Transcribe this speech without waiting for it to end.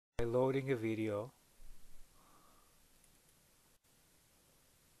by loading a video,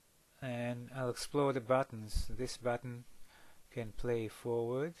 and I'll explore the buttons. This button can play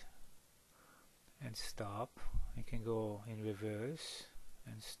forward and stop. You can go in reverse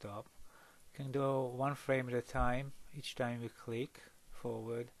and stop. You can go one frame at a time each time we click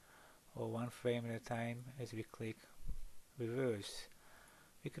forward, or one frame at a time as we click reverse.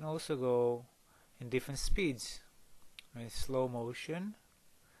 We can also go in different speeds, with slow motion,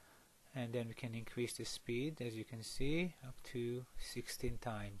 and then we can increase the speed, as you can see, up to 16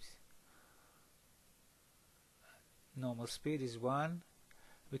 times. Normal speed is 1.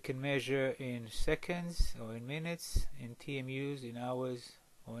 We can measure in seconds or in minutes, in TMUs, in hours,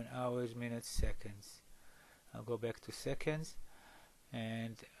 or in hours, minutes, seconds. I'll go back to seconds,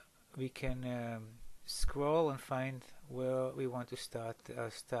 and we can scroll and find where we want to start our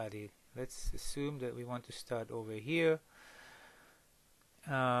study. Let's assume that we want to start over here.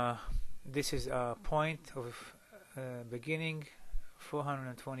 This is our point of beginning,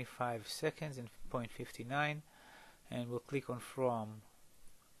 425 seconds and 0.59, and we'll click on From.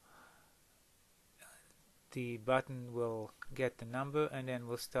 The button will get the number, and then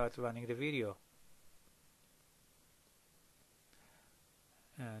we'll start running the video.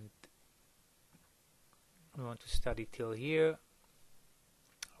 And we want to study till here.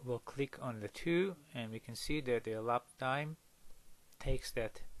 We'll click on the 2, and we can see that the elapsed time takes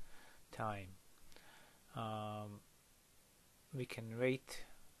that time. We can rate,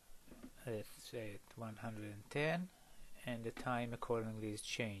 let's say, at 110, and the time accordingly is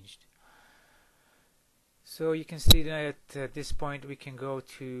changed. So you can see that at this point we can go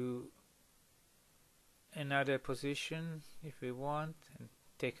to another position if we want and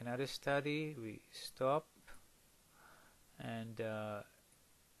take another study. We stop and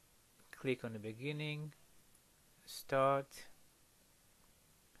click on the beginning, start.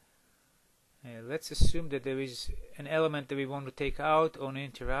 Let's assume that there is an element that we want to take out or an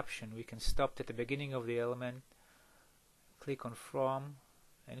interruption. We can stop at the beginning of the element, click on From,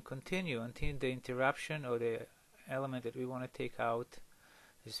 and continue until the interruption or the element that we want to take out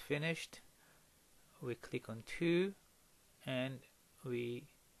is finished. We click on 2 and we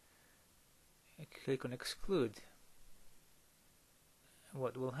click on Exclude.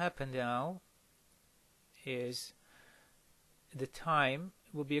 What will happen now is the time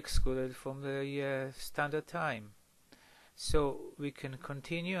will be excluded from the standard time. So we can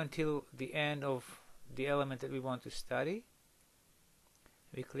continue until the end of the element that we want to study.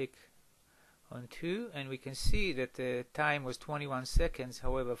 We click on 2 and we can see that the time was 21 seconds.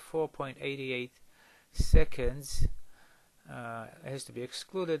 However, 4.88 seconds has to be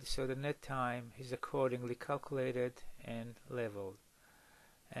excluded, so the net time is accordingly calculated and leveled.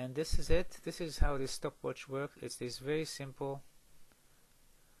 And this is it. This is how the stopwatch works. It's this very simple